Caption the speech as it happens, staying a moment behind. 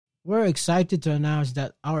We're excited to announce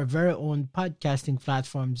that our very own podcasting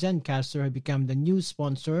platform, Zencaster, has become the new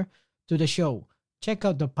sponsor to the show. Check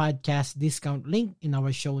out the podcast discount link in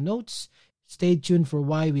our show notes. Stay tuned for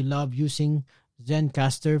why we love using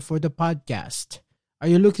Zencaster for the podcast. Are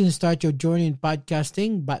you looking to start your journey in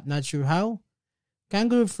podcasting but not sure how?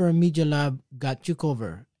 Kangaroo Firm Media Lab got you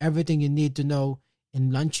covered. Everything you need to know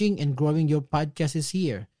in launching and growing your podcast is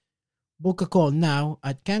here. Book a call now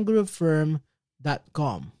at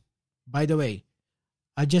kangaroofirm.com. By the way,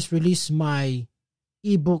 I just released my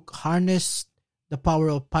ebook, Harness the Power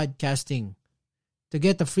of Podcasting. To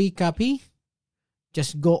get a free copy,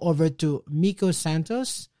 just go over to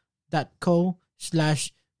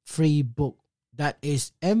mikosantos.co/free book. That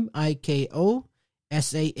is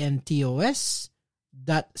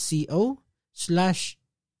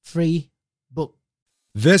mikosantos.co/free book.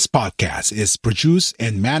 This podcast is produced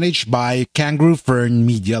and managed by Kangaroo Fern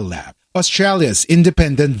Media Lab, Australia's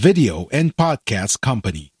independent video and podcast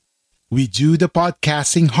company. We do the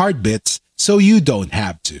podcasting hard bits so you don't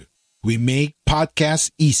have to. We make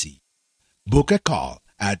podcasts easy. Book a call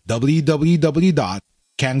at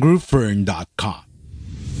www.kangaroofern.com.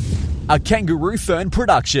 A Kangaroo Fern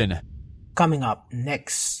production. Coming up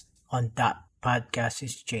next on That Podcast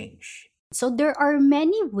Exchange. So there are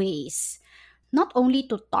many ways not only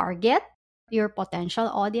to target your potential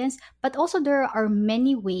audience, but also there are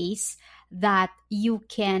many ways that you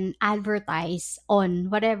can advertise on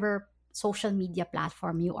whatever social media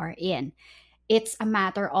platform you are in. It's a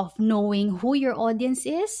matter of knowing who your audience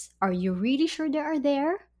is. Are you really sure they are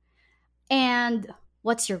there? And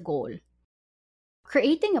what's your goal?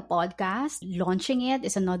 Creating a podcast, launching it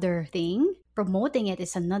is another thing. Promoting it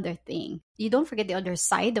is another thing. You don't forget the other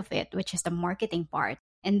side of it, which is the marketing part.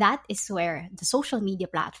 And that is where the social media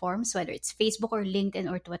platforms, whether it's Facebook or LinkedIn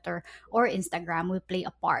or Twitter or Instagram, will play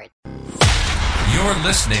a part. You're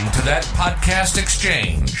listening to That Podcast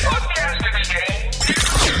Exchange.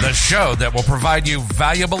 The show that will provide you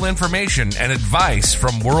valuable information and advice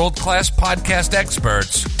from world-class podcast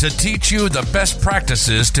experts to teach you the best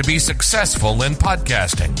practices to be successful in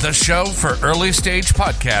podcasting. The show for early-stage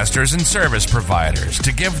podcasters and service providers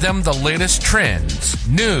to give them the latest trends,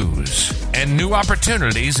 news, and new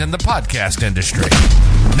opportunities in the podcast industry.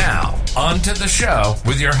 Now, on to the show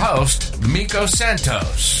with your host, Miko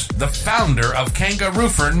Santos, the founder of Kangaroo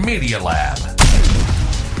Fern Media Lab.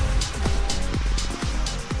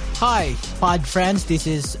 Hi, pod friends. This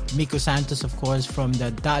is Miko Santos, of course, from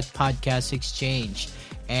the That Podcast Exchange.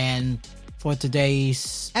 And for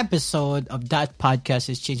today's episode of That Podcast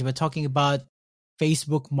Exchange, we're talking about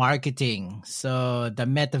Facebook marketing, so the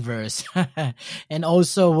metaverse. And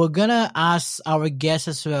also, we're going to ask our guest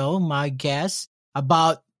as well, my guest,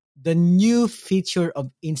 about the new feature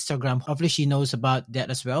of Instagram. Hopefully, she knows about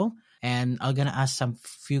that as well. And I'm going to ask some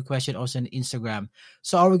few questions also on Instagram.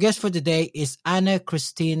 So our guest for today is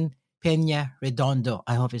Kristine Peñaredondo.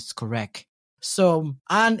 I hope it's correct. So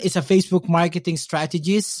Anne is a Facebook marketing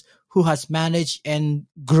strategist who has managed and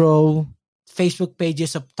grow Facebook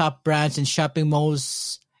pages of top brands in shopping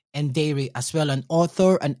malls and dairy, as well an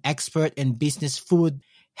author, an expert in business, food,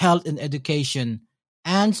 health, and education.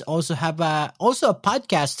 And also a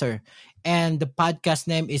podcaster. And the podcast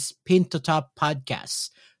name is Pin to Top Podcast.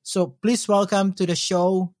 So please welcome to the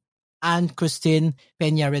show, Kristine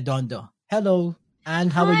Peñaredondo. Hello, Anne.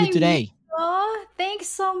 How are you today? Oh, thanks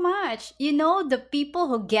so much. You know, the people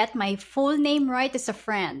who get my full name right is a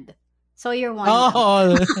friend. So you're one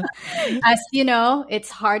of them. As you know, it's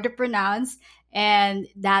hard to pronounce. And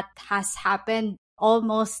that has happened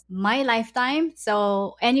almost my lifetime.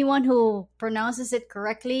 So anyone who pronounces it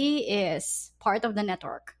correctly is part of the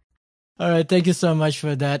network. All right. Thank you so much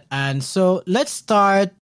for that. And so let's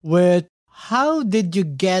start with how did you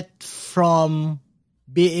get from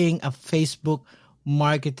being a Facebook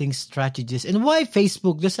marketing strategist, and why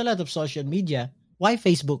Facebook? There's a lot of social media. Why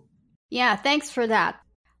Facebook? Yeah, thanks for that.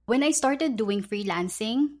 When I started doing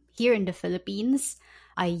freelancing here in the Philippines,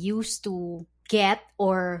 I used to get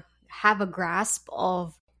or have a grasp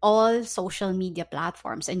of all social media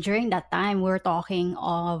platforms. And during that time, we're talking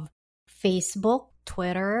of Facebook,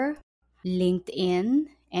 Twitter, LinkedIn,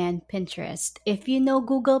 and Pinterest. If you know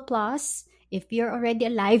Google Plus, if you're already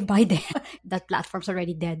alive by then, that platform's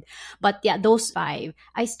already dead. But yeah, those five.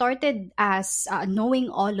 I started as knowing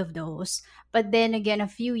all of those. But then again, a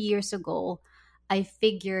few years ago, I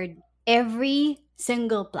figured every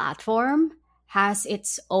single platform has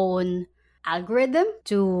its own algorithm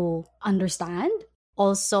to understand.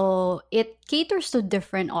 Also, it caters to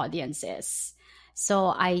different audiences.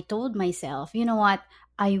 So I told myself, you know what?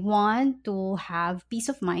 I want to have peace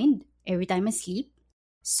of mind every time I sleep.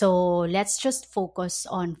 So let's just focus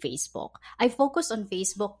on Facebook. I focus on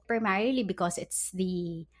Facebook primarily because it's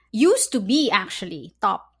the used to be actually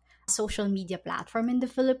top social media platform in the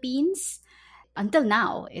Philippines. Until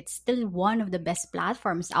now, it's still one of the best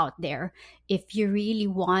platforms out there if you really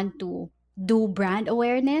want to do brand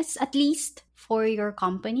awareness, at least for your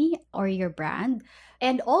company or your brand.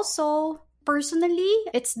 And also, personally,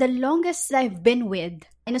 it's the longest I've been with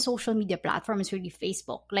in a social media platform is really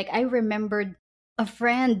Facebook. Like, I remembered a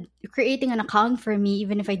friend creating an account for me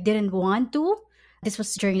even if I didn't want to. This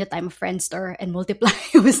was during the time of Friendster and Multiply.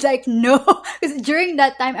 It was like, no, because during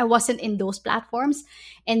that time I wasn't in those platforms.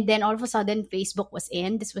 And then all of a sudden Facebook was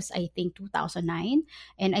in. This was, I think, 2009.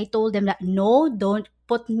 And I told them that, no, don't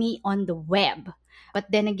put me on the web. But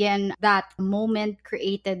then again, that moment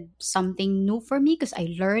created something new for me because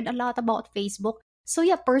I learned a lot about Facebook. So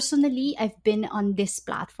yeah, personally, I've been on this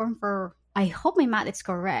platform for, I hope my math is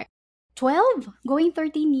correct, 12 going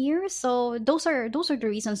 13 years. So those are the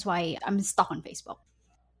reasons why I'm stuck on Facebook.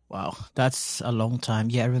 Wow, that's a long time.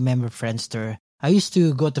 Yeah, I remember Friendster. I used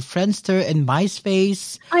to go to Friendster and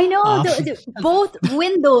MySpace. I know Um, both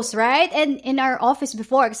windows, right? And in our office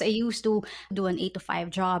before, because I used to do an 8 to 5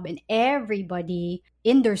 job, and everybody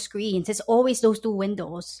in their screens, it's always those two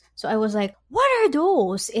windows. So I was like, what are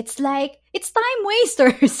those? It's like, it's time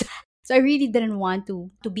wasters. So I really didn't want to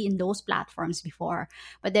be in those platforms before.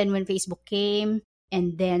 But then when Facebook came,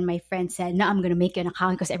 and then my friend said, no, I'm going to make an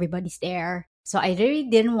account because everybody's there. So I really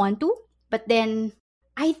didn't want to. But then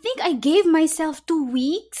I think I gave myself 2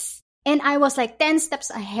 weeks and I was like 10 steps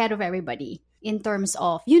ahead of everybody in terms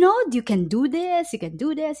of, you can do this, you can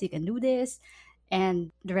do this, you can do this.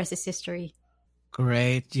 And the rest is history.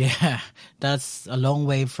 Great. Yeah. That's a long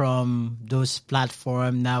way from those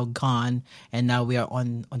platform now gone. And now we are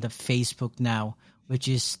on the Facebook now, which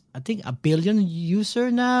is, I think, a billion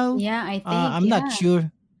user now. Yeah, I think. I'm not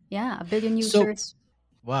sure. Yeah, a billion So, users.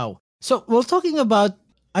 wow. So we're talking about,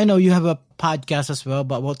 I know you have a podcast as well,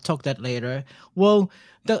 but we'll talk that later. Well,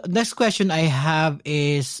 the next question I have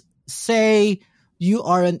is, say you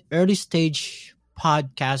are an early stage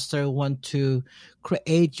podcaster, want to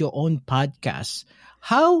create your own podcast.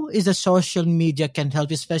 How is the social media can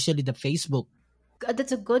help, especially the Facebook?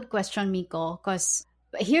 That's a good question, Miko, because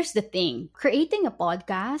here's the thing. Creating a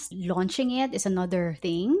podcast, launching it is another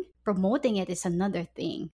thing. Promoting it is another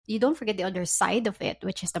thing. You don't forget the other side of it,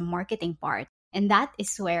 which is the marketing part. And that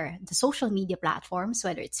is where the social media platforms,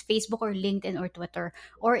 whether it's Facebook or LinkedIn or Twitter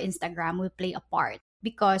or Instagram, will play a part.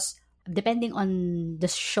 Because depending on the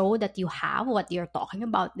show that you have, what you're talking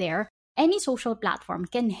about there, any social platform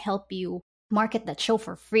can help you market that show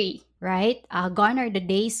for free, right? Gone are the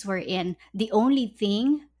days wherein the only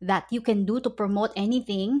thing that you can do to promote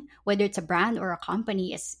anything, whether it's a brand or a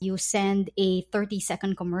company, is you send a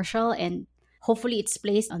 30-second commercial and hopefully it's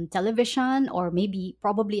placed on television or maybe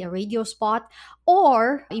probably a radio spot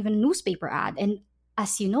or even a newspaper ad. And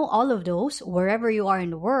as you know, all of those, wherever you are in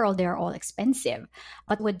the world, they're all expensive.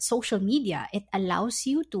 But with social media, it allows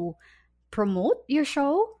you to promote your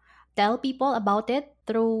show, tell people about it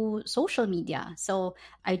through social media. So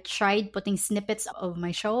I tried putting snippets of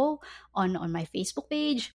my show on my Facebook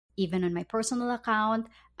page, even on my personal account.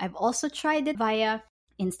 I've also tried it via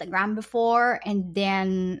Instagram before and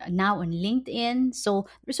then now on LinkedIn. So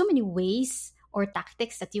there's so many ways or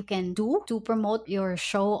tactics that you can do to promote your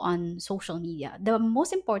show on social media. The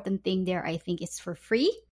most important thing there, I think, is for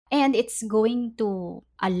free and it's going to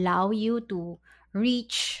allow you to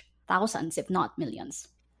reach thousands, if not millions.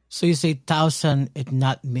 So you say thousand, if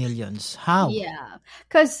not millions. How? Yeah,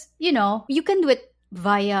 because you can do it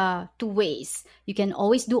via 2 ways. You can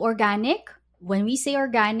always do organic. When we say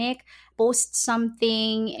organic, post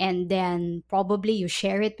something and then probably you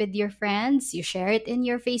share it with your friends. You share it in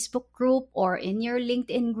your Facebook group or in your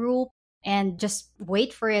LinkedIn group and just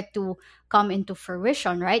wait for it to come into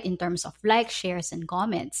fruition, right? In terms of likes, shares, and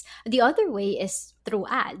comments. The other way is through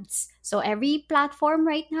ads. So every platform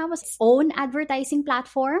right now has its own advertising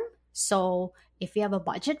platform. So if you have a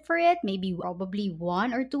budget for it, maybe probably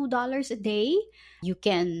 $1 or $2 a day, you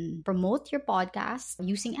can promote your podcast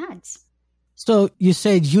using ads. So you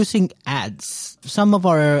said using ads. Some of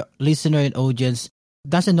our listener and audience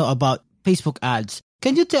doesn't know about Facebook ads.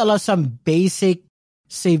 Can you tell us some basic,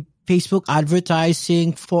 say, Facebook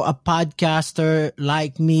advertising for a podcaster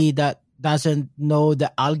like me that doesn't know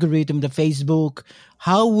the algorithm, the Facebook?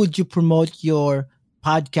 How would you promote your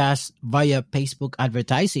podcast via Facebook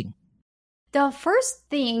advertising? The first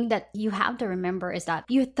thing that you have to remember is that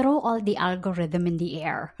you throw all the algorithm in the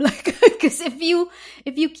air. Like, because if you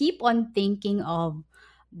keep on thinking of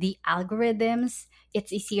the algorithms,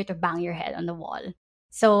 it's easier to bang your head on the wall.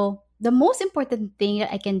 So The most important thing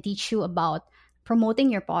that I can teach you about promoting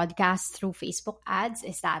your podcast through Facebook ads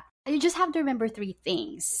is that you just have to remember three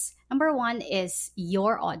things. Number one is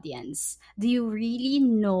your audience. Do you really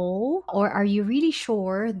know, or are you really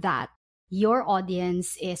sure that your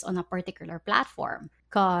audience is on a particular platform?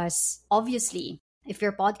 Because obviously, if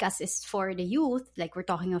your podcast is for the youth, like we're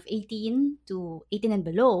talking of 18 to 18 and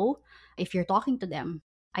below, if you're talking to them,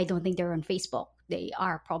 I don't think they're on Facebook. They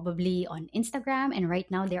are probably on Instagram, and right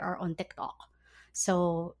now they are on TikTok.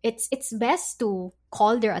 So it's best to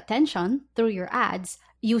call their attention through your ads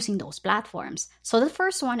using those platforms. So the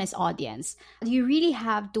first one is audience. You really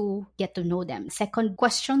have to get to know them. Second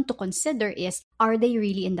question to consider is, are they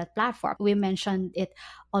really in that platform? We mentioned it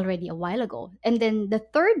already a while ago. And then the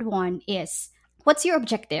third one is, what's your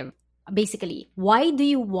objective? Basically, why do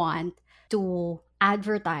you want to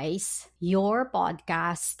advertise your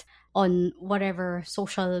podcast on whatever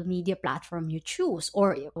social media platform you choose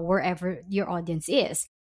or wherever your audience is?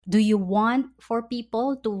 Do you want for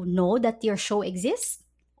people to know that your show exists?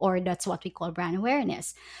 Or that's what we call brand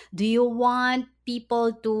awareness. Do you want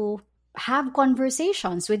people to have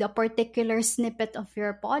conversations with a particular snippet of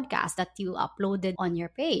your podcast that you uploaded on your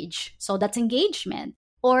page? So that's engagement.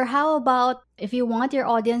 Or how about if you want your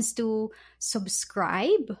audience to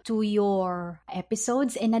subscribe to your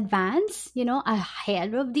episodes in advance,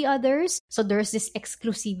 ahead of the others? So there's this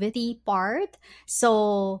exclusivity part.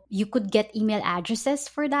 So you could get email addresses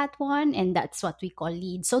for that one, and that's what we call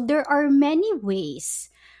leads. So there are many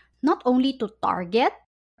ways, not only to target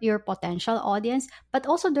your potential audience, but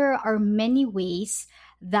also there are many ways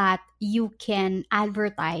that you can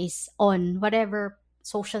advertise on whatever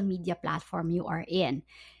social media platform you are in.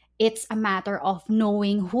 It's a matter of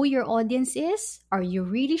knowing who your audience is. Are you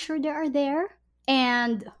really sure they are there?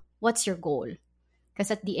 And what's your goal? Because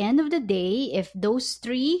at the end of the day, if those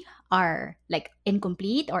three are like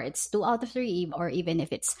incomplete, or it's 2 out of 3, or even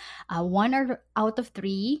if it's 1 out of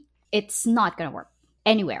 3, it's not going to work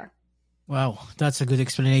anywhere. Wow, that's a good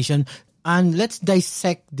explanation. And let's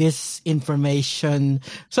dissect this information.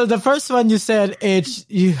 So the first one you said is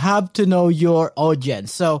you have to know your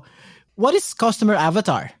audience. So what is customer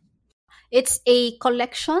avatar? It's a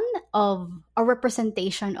collection of a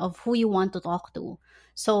representation of who you want to talk to.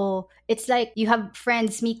 So it's like you have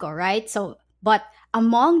friends, Miko, right? So, but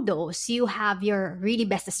among those, you have your really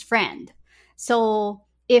bestest friend. So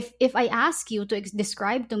if I ask you to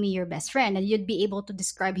describe to me your best friend, and you'd be able to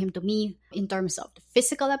describe him to me in terms of the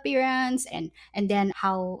physical appearance and then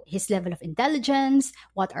how his level of intelligence,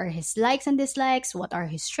 what are his likes and dislikes, what are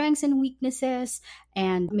his strengths and weaknesses,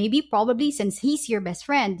 and maybe probably since he's your best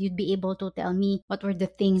friend, you'd be able to tell me what were the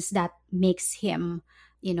things that makes him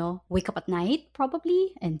wake up at night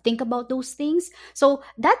probably and think about those things. So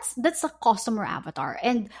that's a customer avatar.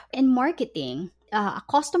 And in marketing, a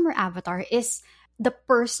customer avatar is the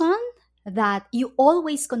person that you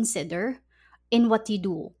always consider in what you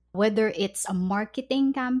do, whether it's a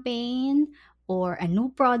marketing campaign or a new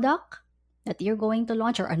product that you're going to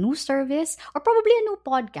launch or a new service or probably a new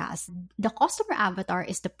podcast. The customer avatar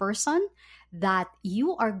is the person that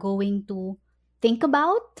you are going to think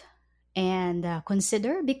about and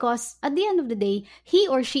consider, because at the end of the day, he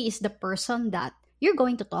or she is the person that you're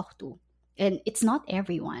going to talk to. And it's not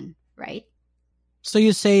everyone, right? So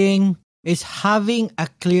you're saying is having a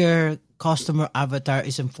clear customer avatar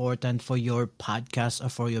is important for your podcast or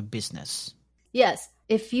for your business? Yes.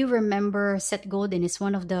 If you remember, Seth Godin is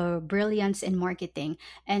one of the brilliants in marketing,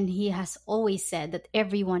 and he has always said that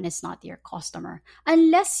everyone is not your customer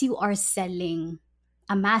unless you are selling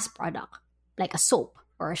a mass product like a soap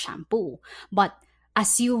or a shampoo. But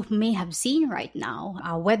as you may have seen right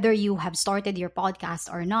now, whether you have started your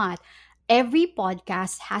podcast or not, every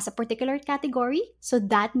podcast has a particular category. So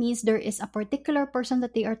that means there is a particular person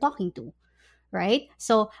that they are talking to, right?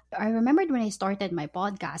 So I remembered when I started my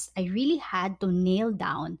podcast, I really had to nail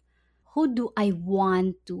down who do I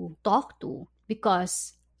want to talk to,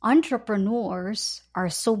 because entrepreneurs are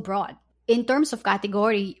so broad. In terms of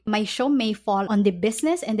category, my show may fall on the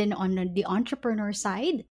business and then on the entrepreneur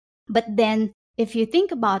side. But then if you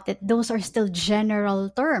think about it, those are still general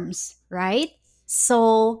terms, right?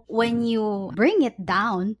 So when you bring it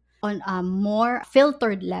down on a more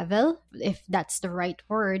filtered level, if that's the right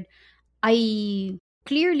word, I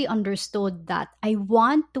clearly understood that I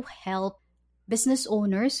want to help business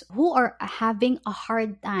owners who are having a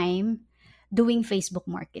hard time doing Facebook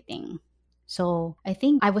marketing. So I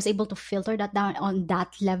think I was able to filter that down on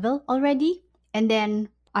that level already. And then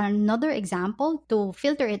another example to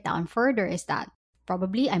filter it down further is that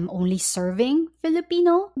probably I'm only serving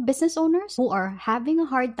Filipino business owners who are having a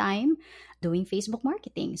hard time doing Facebook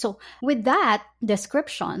marketing. So with that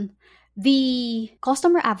description, the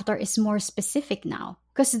customer avatar is more specific now,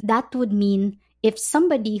 because that would mean if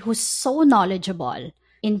somebody who's so knowledgeable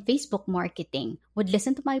in Facebook marketing would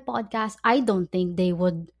listen to my podcast, I don't think they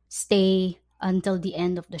would stay until the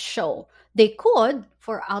end of the show. They could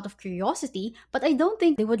for out of curiosity, but I don't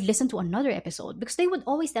think they would listen to another episode because they would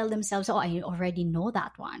always tell themselves, oh, I already know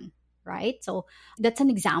that one, right? So that's an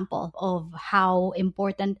example of how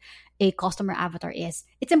important a customer avatar is.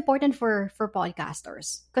 It's important for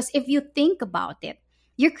podcasters because if you think about it,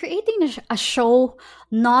 you're creating a show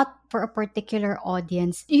not for a particular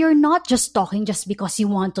audience. You're not just talking just because you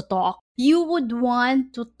want to talk. You would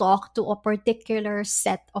want to talk to a particular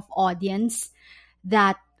set of audience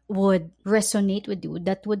that would resonate with you,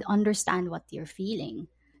 that would understand what you're feeling.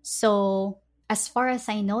 So as far as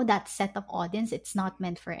I know, that set of audience, it's not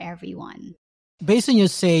meant for everyone. Based on your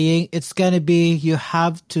saying, it's going to be you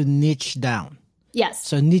have to niche down. Yes.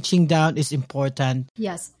 So niching down is important.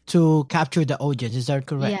 Yes. To capture the audience. Is that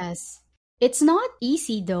correct? Yes. It's not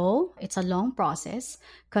easy though. It's a long process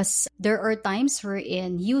because there are times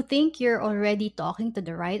wherein you think you're already talking to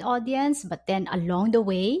the right audience, but then along the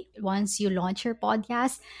way, once you launch your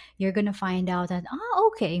podcast, you're going to find out that,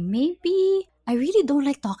 okay, maybe I really don't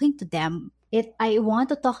like talking to them. I want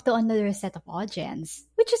to talk to another set of audience,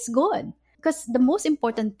 which is good because the most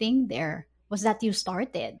important thing there was that you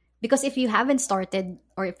started. Because if you haven't started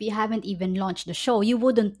or if you haven't even launched the show, you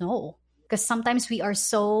wouldn't know. Because sometimes we are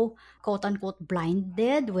so, quote unquote,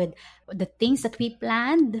 blinded with the things that we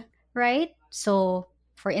planned, right? So,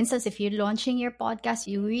 for instance, if you're launching your podcast,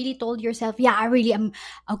 you really told yourself, yeah, I'm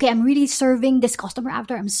really serving this customer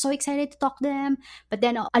avatar. I'm so excited to talk to them. But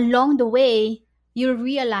then along the way, you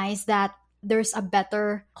realize that there's a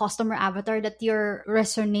better customer avatar that you're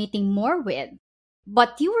resonating more with.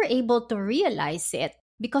 But you were able to realize it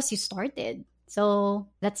because you started. So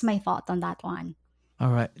that's my thought on that one. All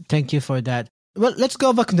right. Thank you for that. Well, let's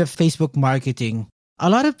go back to the Facebook marketing. A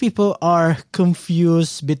lot of people are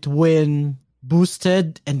confused between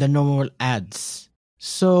boosted and the normal ads.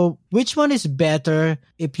 So which one is better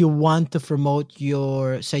if you want to promote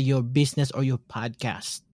your business or your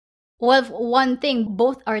podcast? Well, one thing,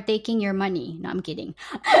 both are taking your money. No, I'm kidding.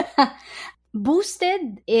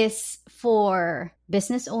 Boosted is for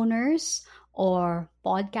business owners or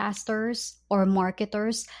podcasters or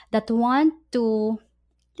marketers that want to,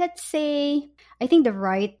 let's say, I think the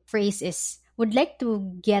right phrase is, would like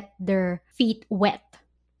to get their feet wet.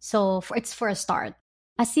 So it's for a start.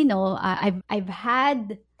 As you know, I've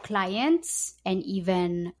had clients and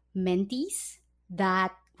even mentees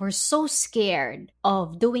that were so scared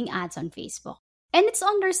of doing ads on Facebook. And it's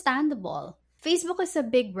understandable. Facebook is a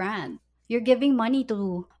big brand. You're giving money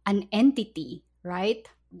to an entity, right?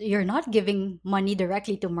 You're not giving money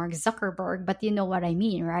directly to Mark Zuckerberg, but you know what I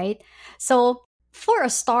mean, right? So for a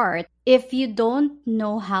start, if you don't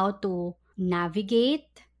know how to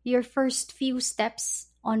navigate your first few steps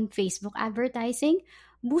on Facebook advertising,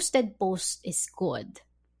 boosted post is good.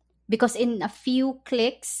 Because in a few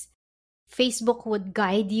clicks, Facebook would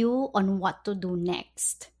guide you on what to do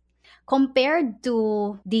next. Compared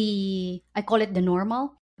to I call it the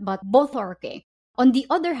normal, but both are okay. On the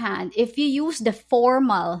other hand, if you use the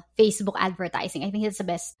formal Facebook advertising, I think that's the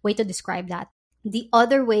best way to describe that. The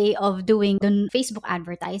other way of doing the Facebook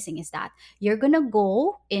advertising is that you're going to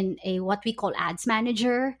go in a what we call ads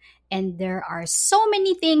manager, and there are so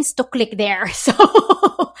many things to click there. So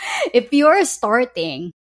if you're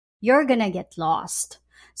starting, you're going to get lost.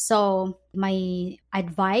 So my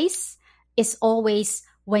advice is always,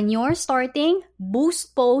 when you're starting,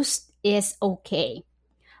 boost post is okay.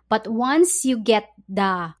 But once you get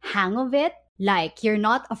the hang of it, like you're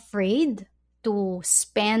not afraid to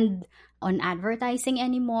spend on advertising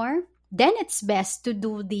anymore, then it's best to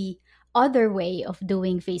do the other way of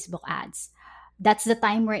doing Facebook ads. That's the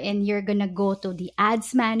time wherein you're going to go to the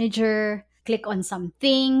ads manager, click on some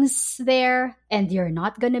things there, and you're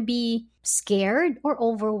not going to be scared or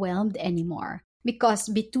overwhelmed anymore. Because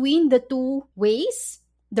between the two ways,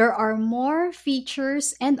 there are more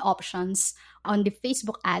features and options on the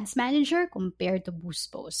Facebook Ads Manager compared to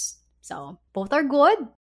Boost Post. So both are good,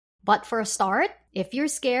 but for a start, if you're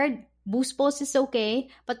scared, Boost Post is okay.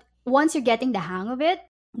 But once you're getting the hang of it,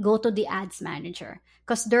 go to the Ads Manager.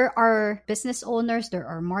 Because there are business owners, there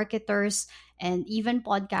are marketers, and even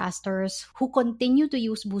podcasters who continue to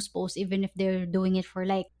use Boost Post even if they're doing it for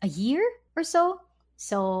like a year or so.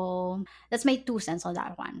 So that's my 2 cents on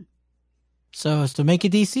that one. So to make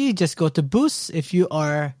it easy, just go to Boost. If you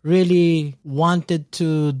are really wanted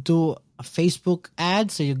to do a Facebook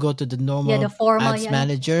ad, so you go to the normal the formal ads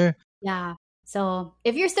manager. Yeah. So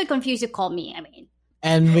if you're still confused, you call me. I mean,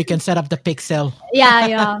 And we can set up the pixel.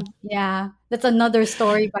 yeah. That's another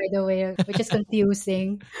story, by the way, which is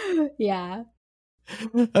confusing. Yeah.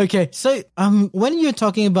 Okay. So when you're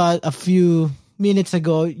talking about a few minutes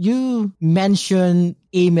ago, you mentioned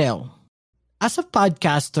email. As a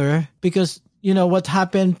podcaster, because you know what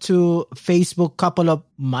happened to Facebook a couple of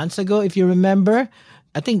months ago, if you remember,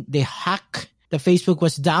 I think they hacked the Facebook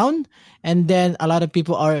was down, and then a lot of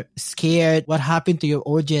people are scared what happened to your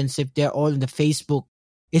audience if they're all in the Facebook.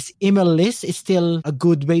 Is email list is still a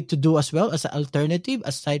good way to do as well as an alternative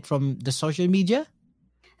aside from the social media?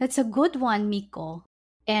 That's a good one, Miko.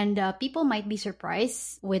 And people might be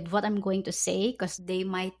surprised with what I'm going to say because they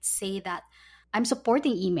might say that I'm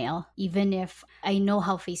supporting email, even if I know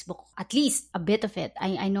how Facebook, at least a bit of it,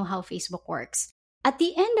 I know how Facebook works. At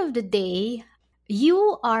the end of the day,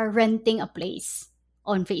 you are renting a place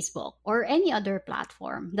on Facebook or any other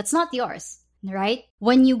platform that's not yours, right?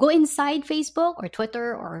 When you go inside Facebook or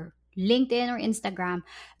Twitter or LinkedIn or Instagram,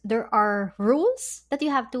 there are rules that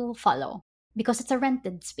you have to follow because it's a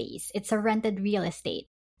rented space, it's a rented real estate.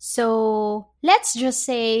 So let's just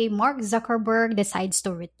say Mark Zuckerberg decides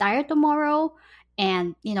to retire tomorrow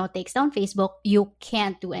and, takes down Facebook. You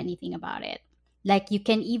can't do anything about it. Like, you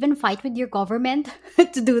can even fight with your government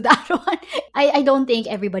to do that one. I don't think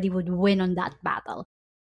everybody would win on that battle.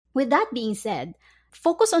 With that being said,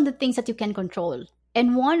 focus on the things that you can control.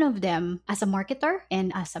 And one of them, as a marketer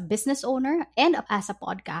and as a business owner and as a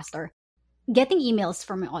podcaster, getting emails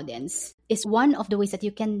from your audience is one of the ways that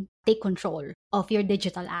you can take control of your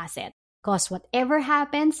digital asset. Because whatever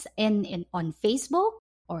happens on Facebook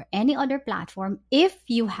or any other platform, if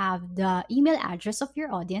you have the email address of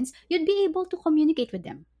your audience, you'd be able to communicate with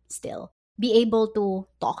them still. Be able to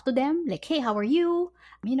talk to them like, hey, how are you?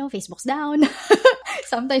 Facebook's down.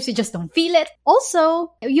 Sometimes you just don't feel it.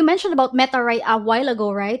 Also, you mentioned about Meta right a while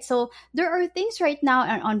ago, right? So there are things right now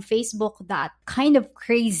on Facebook that kind of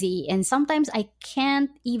crazy. And sometimes I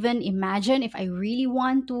can't even imagine if I really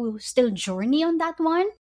want to still journey on that one.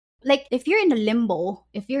 Like, if you're in a limbo,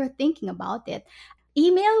 if you're thinking about it,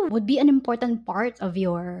 email would be an important part of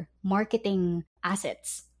your marketing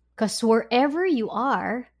assets. Because wherever you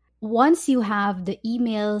are, once you have the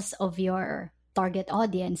emails of your target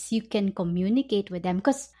audience, you can communicate with them.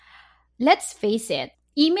 Because let's face it,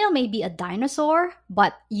 email may be a dinosaur,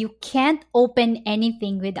 but you can't open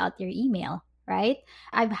anything without your email, right?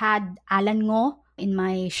 I've had Alan Ngo in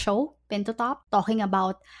my show, Pin to Top, talking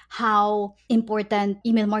about how important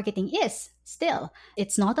email marketing is still.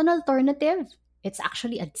 It's not an alternative. It's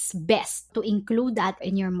actually its best to include that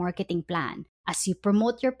in your marketing plan. As you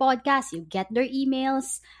promote your podcast, you get their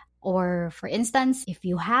emails. Or for instance, if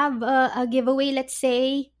you have a giveaway, let's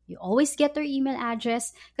say, you always get their email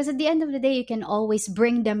address because at the end of the day, you can always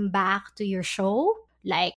bring them back to your show.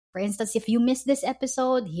 Like, for instance, if you missed this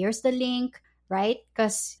episode, here's the link, right?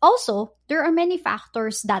 Because also, there are many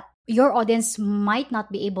factors that your audience might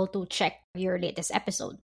not be able to check your latest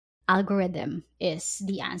episode. Algorithm is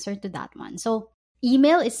the answer to that one. So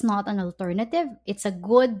email is not an alternative. It's a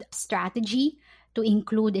good strategy to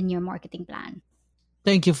include in your marketing plan.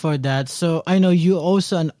 Thank you for that. So I know you're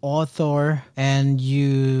also an author and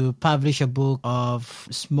you publish a book of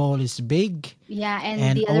Small is Big. Yeah,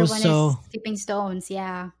 and the other also, one is Stepping Stones.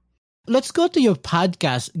 Yeah. Let's go to your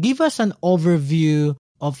podcast. Give us an overview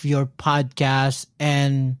of your podcast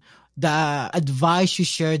and the advice you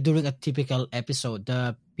share during a typical episode,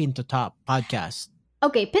 the Pin to Top podcast.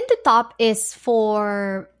 Okay, Pin to Top is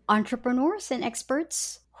for entrepreneurs and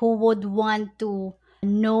experts who would want to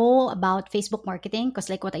know about Facebook marketing, because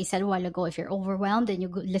like what I said a while ago, if you're overwhelmed, then you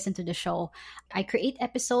listen to the show. I create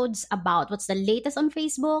episodes about what's the latest on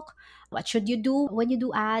Facebook, what should you do when you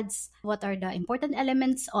do ads, what are the important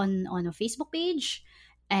elements on a Facebook page,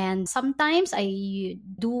 and sometimes I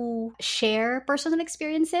do share personal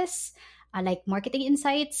experiences like marketing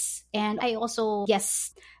insights, and I also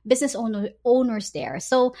guest business owners there.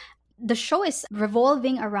 So the show is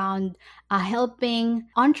revolving around helping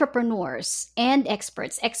entrepreneurs and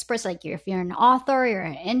experts like you. If you're an author, you're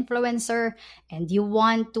an influencer, and you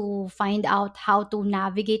want to find out how to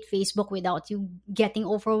navigate Facebook without you getting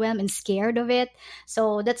overwhelmed and scared of it.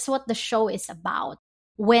 So that's what the show is about.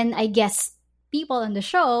 When I guest people on the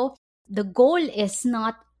show, the goal is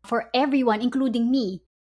not for everyone, including me,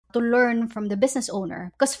 to learn from the business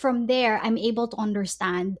owner. Because from there, I'm able to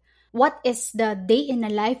understand what is the day in the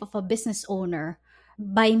life of a business owner.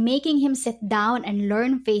 By making him sit down and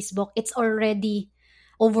learn Facebook, it's already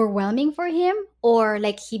overwhelming for him, or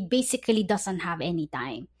like he basically doesn't have any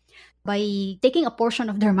time. By taking a portion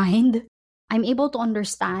of their mind, I'm able to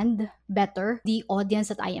understand better the audience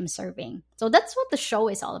that I am serving. So that's what the show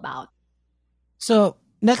is all about. So,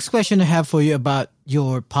 next question I have for you about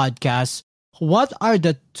your podcast. What are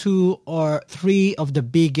the 2 or 3 of the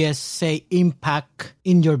biggest, say, impact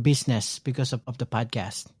in your business because of the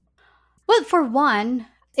podcast? Well, for one,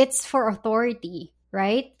 it's for authority,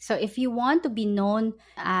 right? So if you want to be known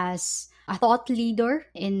as a thought leader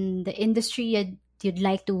in the industry you'd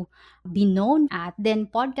like to be known at, then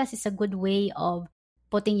podcast is a good way of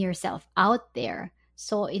putting yourself out there.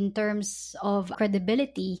 So in terms of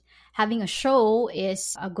credibility, having a show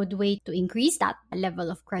is a good way to increase that level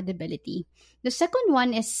of credibility. The second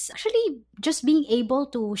one is actually just being able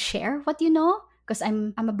to share what you know, because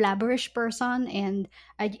I'm a blabberish person and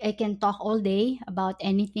I can talk all day about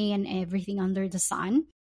anything and everything under the sun.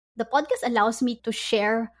 The podcast allows me to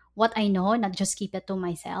share what I know, not just keep it to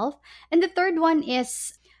myself. And the third one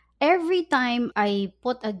is every time I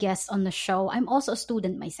put a guest on the show, I'm also a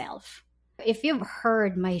student myself. If you've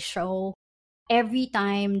heard my show, every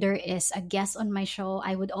time there is a guest on my show,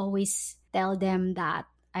 I would always tell them that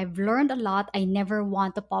I've learned a lot. I never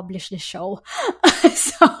want to publish the show.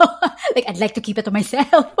 So, like, I'd like to keep it to myself.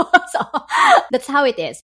 So, that's how it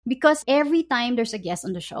is. Because every time there's a guest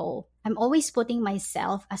on the show, I'm always putting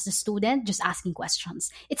myself as a student, just asking questions.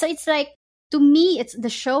 It's like, to me, the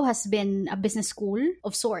show has been a business school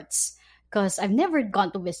of sorts. Because I've never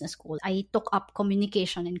gone to business school. I took up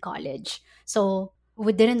communication in college. So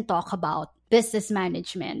we didn't talk about business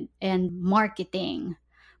management and marketing.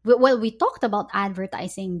 Well, we talked about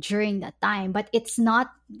advertising during that time, but it's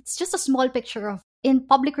just a small picture of in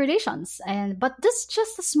public relations. But this is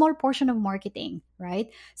just a small portion of marketing, right?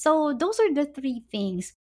 So those are the 3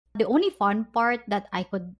 things. The only fun part that I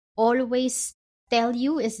could always tell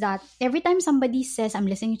you is that every time somebody says, I'm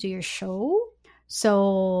listening to your show,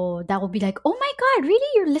 so that would be like, oh my God, really?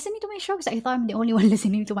 You're listening to my show? Because I thought I'm the only one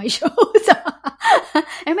listening to my show.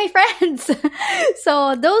 And my friends.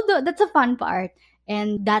 So that's a fun part.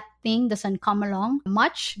 And that thing doesn't come along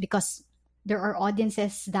much because there are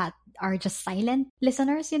audiences that are just silent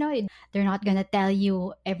listeners, They're not going to tell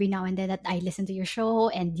you every now and then that I listen to your show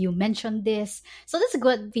and you mentioned this. So that's a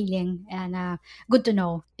good feeling and good to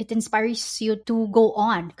know. It inspires you to go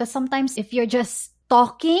on. Because sometimes if you're just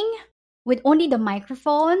talking with only the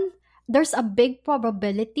microphone, there's a big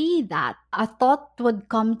probability that a thought would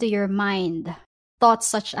come to your mind. Thoughts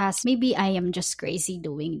such as, maybe I am just crazy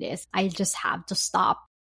doing this. I just have to stop.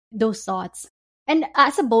 Those thoughts. And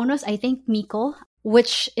as a bonus, I think Miko,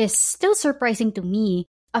 which is still surprising to me,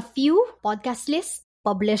 a few podcast lists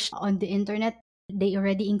published on the internet, they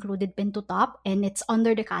already included Pin to Top, and it's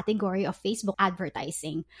under the category of Facebook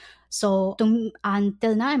advertising. So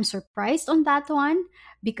until now, I'm surprised on that one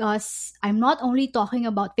because I'm not only talking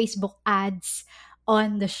about Facebook ads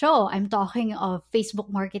on the show, I'm talking of Facebook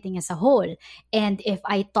marketing as a whole. And if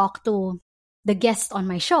I talk to the guest on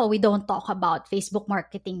my show, we don't talk about Facebook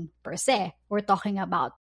marketing per se. We're talking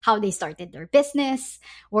about how they started their business,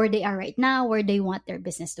 where they are right now, where they want their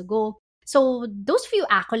business to go. So those few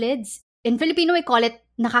accolades, in Filipino, we call it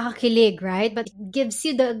nakakakilig, right? But it gives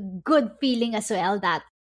you the good feeling as well that,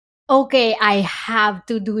 okay, I have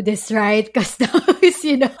to do this, right? Because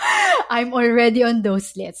I'm already on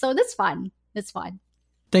those lists. So that's fun. That's fun.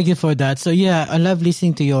 Thank you for that. So yeah, I love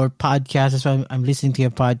listening to your podcast. That's why I'm listening to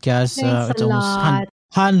your podcast. Thanks It's a almost lot.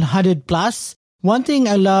 100 plus. One thing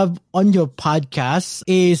I love on your podcast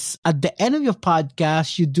is at the end of your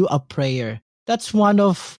podcast, you do a prayer. That's one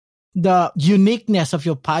of the uniqueness of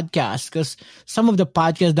your podcast because some of the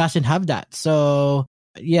podcast doesn't have that. So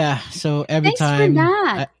yeah, so every Thanks time. for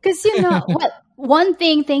that. Because, well, one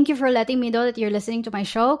thing, thank you for letting me know that you're listening to my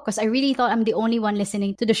show because I really thought I'm the only one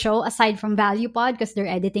listening to the show aside from Value Pod because they're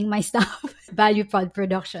editing my stuff. Value Pod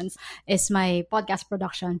Productions is my podcast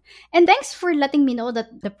production. And thanks for letting me know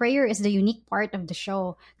that the prayer is the unique part of the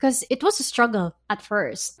show because it was a struggle at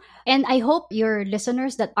first. And I hope your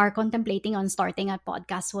listeners that are contemplating on starting a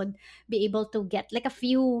podcast would be able to get like a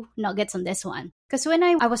few nuggets on this one. Because when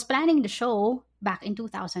I was planning the show back in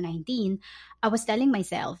 2019, I was telling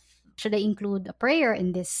myself, should I include a prayer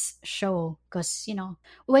in this show? Because,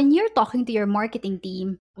 when you're talking to your marketing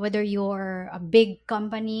team, whether you're a big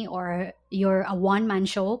company or you're a one-man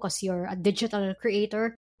show because you're a digital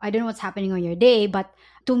creator, I don't know what's happening on your day, but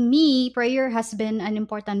to me, prayer has been an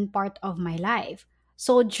important part of my life.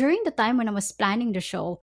 So during the time when I was planning the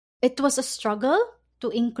show, it was a struggle to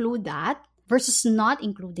include that versus not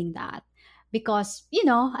including that. Because,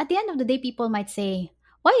 at the end of the day, people might say,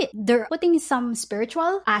 why they're putting some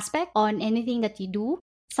spiritual aspect on anything that you do.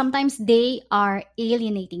 Sometimes they are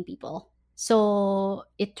alienating people. So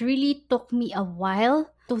it really took me a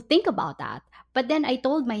while to think about that. But then I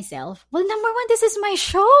told myself, well, number one, this is my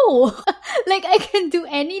show. Like, I can do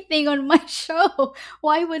anything on my show.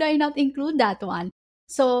 Why would I not include that one?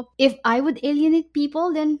 So if I would alienate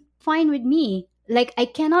people, then fine with me. Like, I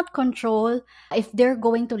cannot control if they're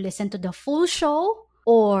going to listen to the full show,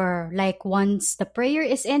 or like once the prayer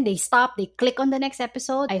is in, they stop, they click on the next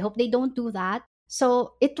episode. I hope they don't do that.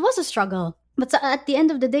 So it was a struggle. But at the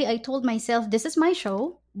end of the day, I told myself, this is my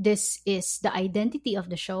show. This is the identity of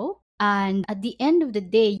the show. And at the end of the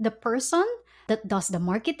day, the person that does the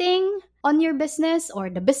marketing on your business, or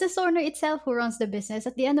the business owner itself who runs the business,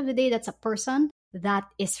 at the end of the day, that's a person that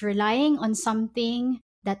is relying on something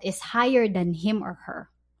that is higher than him or her.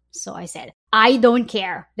 So I said, I don't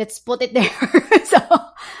care. Let's put it there. So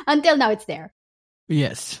until now, it's there.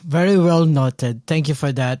 Yes, very well noted. Thank you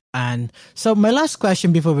for that. And so my last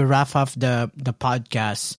question before we wrap up the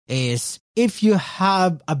podcast is, if you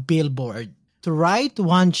have a billboard to write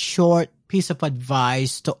one short piece of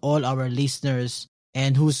advice to all our listeners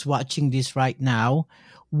and who's watching this right now,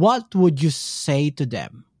 what would you say to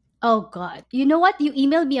them? Oh, God. You know what? You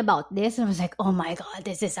emailed me about this and I was like, oh my God,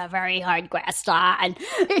 this is a very hard question.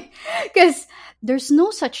 Because there's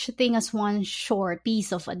no such thing as one short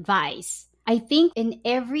piece of advice. I think in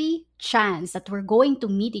every chance that we're going to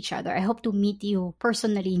meet each other, I hope to meet you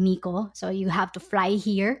personally, Miko. So you have to fly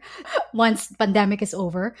here once pandemic is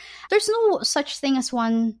over. There's no such thing as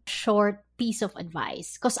one short piece of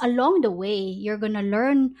advice, because along the way, you're going to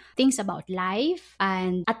learn things about life.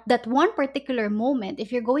 And at that one particular moment,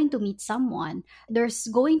 if you're going to meet someone, there's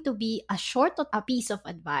going to be a piece of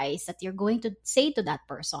advice that you're going to say to that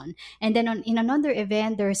person. And then in another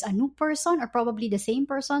event, there's a new person, or probably the same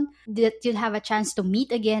person that you'll have a chance to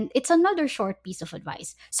meet again. It's another short piece of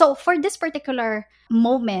advice. So for this particular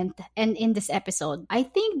moment and in this episode, I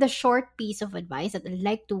think the short piece of advice that I'd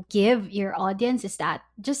like to give your audience is that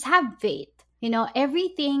just have faith. You know,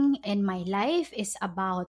 everything in my life is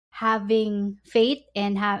about having faith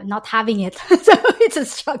and not having it. So it's a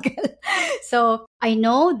struggle. So I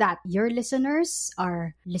know that your listeners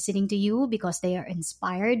are listening to you because they are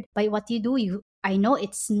inspired by what you do. I know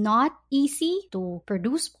it's not easy to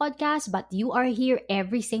produce podcasts, but you are here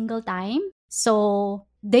every single time. So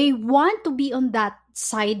they want to be on that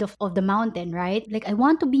side of the mountain, right? Like, I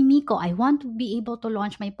want to be Miko. I want to be able to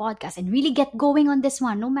launch my podcast and really get going on this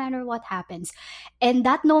one, no matter what happens. And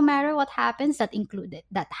that no matter what happens,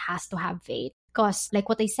 that has to have faith. Because like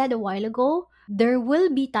what I said a while ago, there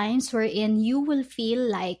will be times wherein you will feel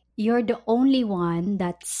like you're the only one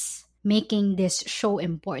that's making this show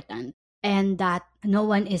important and that no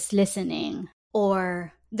one is listening,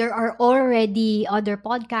 or there are already other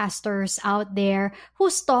podcasters out there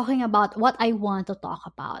who's talking about what I want to talk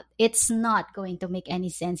about. It's not going to make any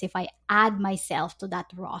sense if I add myself to that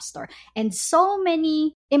roster. And so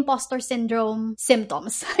many imposter syndrome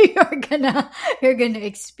symptoms you're gonna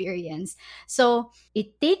experience. So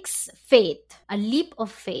it takes faith, a leap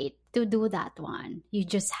of faith, to do that one. You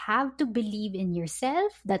just have to believe in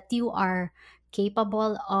yourself that you are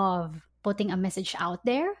capable of putting a message out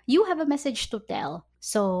there. You have a message to tell.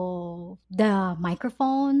 So the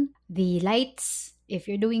microphone, the lights, if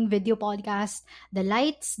you're doing video podcast, the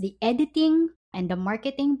lights, the editing, and the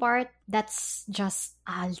marketing part, that's just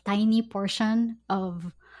a tiny portion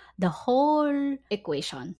of the whole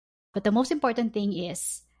equation. But the most important thing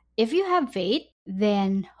is, if you have faith,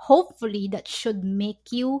 then hopefully that should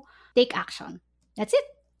make you take action. That's it.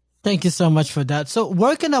 Thank you so much for that. So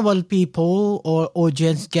where can our people or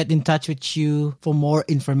audience get in touch with you for more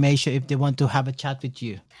information if they want to have a chat with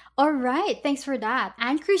you? All right. Thanks for that.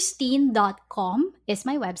 Kristine.com is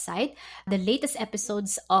my website. The latest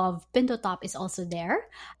episodes of Pin to Top is also there.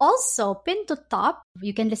 Also, Pin to Top,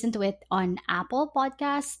 you can listen to it on Apple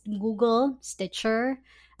Podcasts, Google, Stitcher,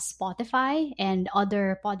 Spotify, and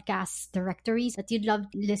other podcast directories that you'd love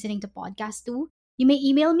listening to podcasts to. You may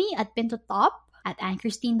email me at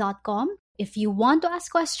pintotop@kristine.com if you want to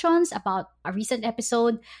ask questions about a recent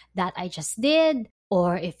episode that I just did,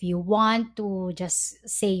 or if you want to just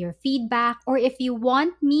say your feedback, or if you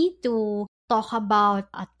want me to talk about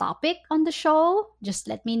a topic on the show, just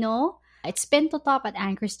let me know. It's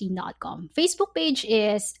pintotop@kristine.com. Facebook page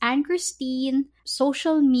is Kristine,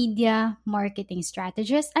 social media marketing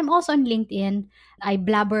strategist. I'm also on LinkedIn. I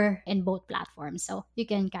blabber in both platforms, so you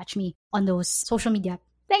can catch me on those social media.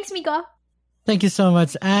 Thanks, Miko. Thank you so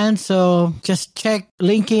much, Anne. So just check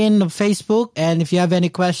LinkedIn, Facebook, and if you have any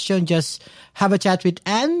question, just have a chat with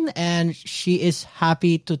Anne, and she is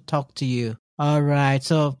happy to talk to you. All right.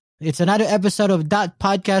 So it's another episode of That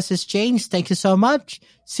Podcast Has Changed. Thank you so much.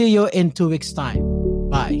 See you in 2 weeks' time.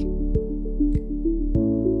 Bye.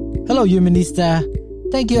 Hello, Humanista.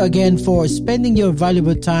 Thank you again for spending your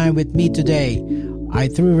valuable time with me today. I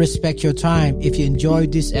truly respect your time. If you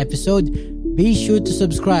enjoyed this episode, be sure to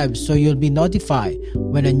subscribe so you'll be notified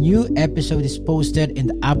when a new episode is posted in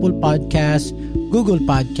the Apple Podcasts, Google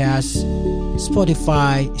Podcasts,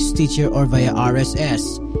 Spotify, Stitcher, or via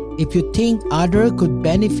RSS. If you think others could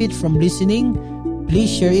benefit from listening,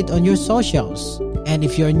 please share it on your socials. And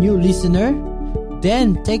if you're a new listener,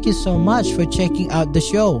 then thank you so much for checking out the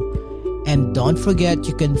show. And don't forget,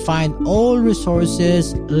 you can find all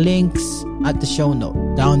resources, links at the show note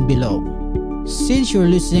down below. Since you're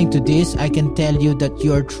listening to this, I can tell you that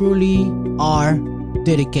you truly are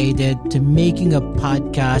dedicated to making a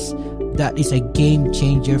podcast that is a game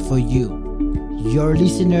changer for you, your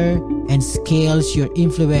listener, and scales your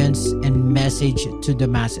influence and message to the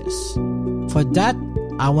masses. For that,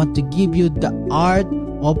 I want to give you the Art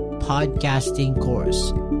of Podcasting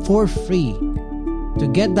course for free. To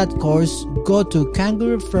get that course, go to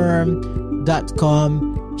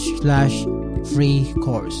kangaroofirm.com/free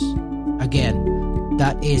course. Again,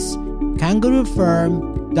 that is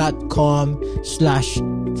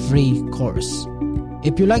kangaroofirm.com/free course.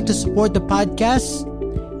 If you like to support the podcast,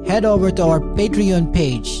 head over to our Patreon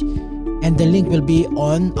page and the link will be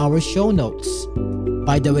on our show notes.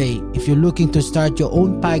 By the way, if you're looking to start your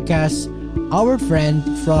own podcast, our friend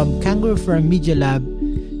from Kangaroo Firm Media Lab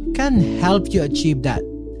can help you achieve that.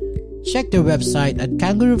 Check their website at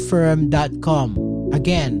kangaroofirm.com.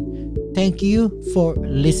 Again, thank you for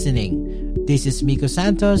listening. This is Miko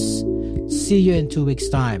Santos. See you in 2 weeks'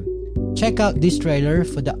 time. Check out this trailer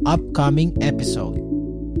for the upcoming episode.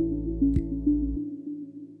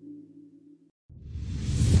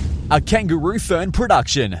 A Kangaroo Fern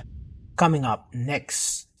production. Coming up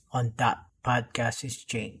next on That Podcast is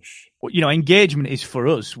Change. Engagement is for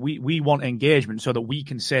us. We want engagement so that we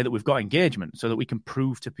can say that we've got engagement, so that we can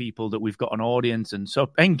prove to people that we've got an audience. And so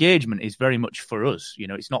engagement is very much for us.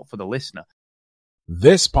 It's not for the listener.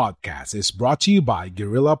 This podcast is brought to you by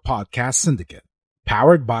Guerrilla Podcast Syndicate,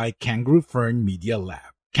 powered by Kangaroo Fern Media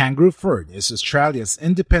Lab. Kangaroo Fern is Australia's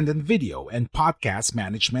independent video and podcast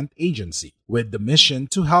management agency with the mission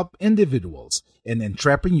to help individuals and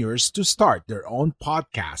entrepreneurs to start their own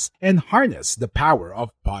podcasts and harness the power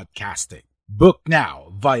of podcasting. Book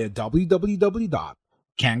now via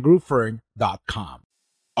www.kangaroofern.com.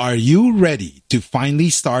 Are you ready to finally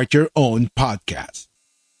start your own podcast?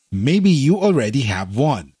 Maybe you already have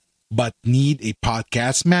one, but need a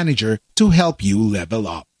podcast manager to help you level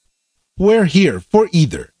up. We're here for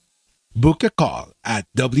either. Book a call at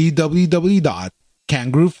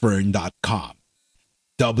www.kangaroofern.com.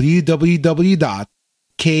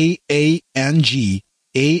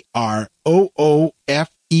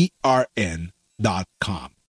 www.kangaroofern.com.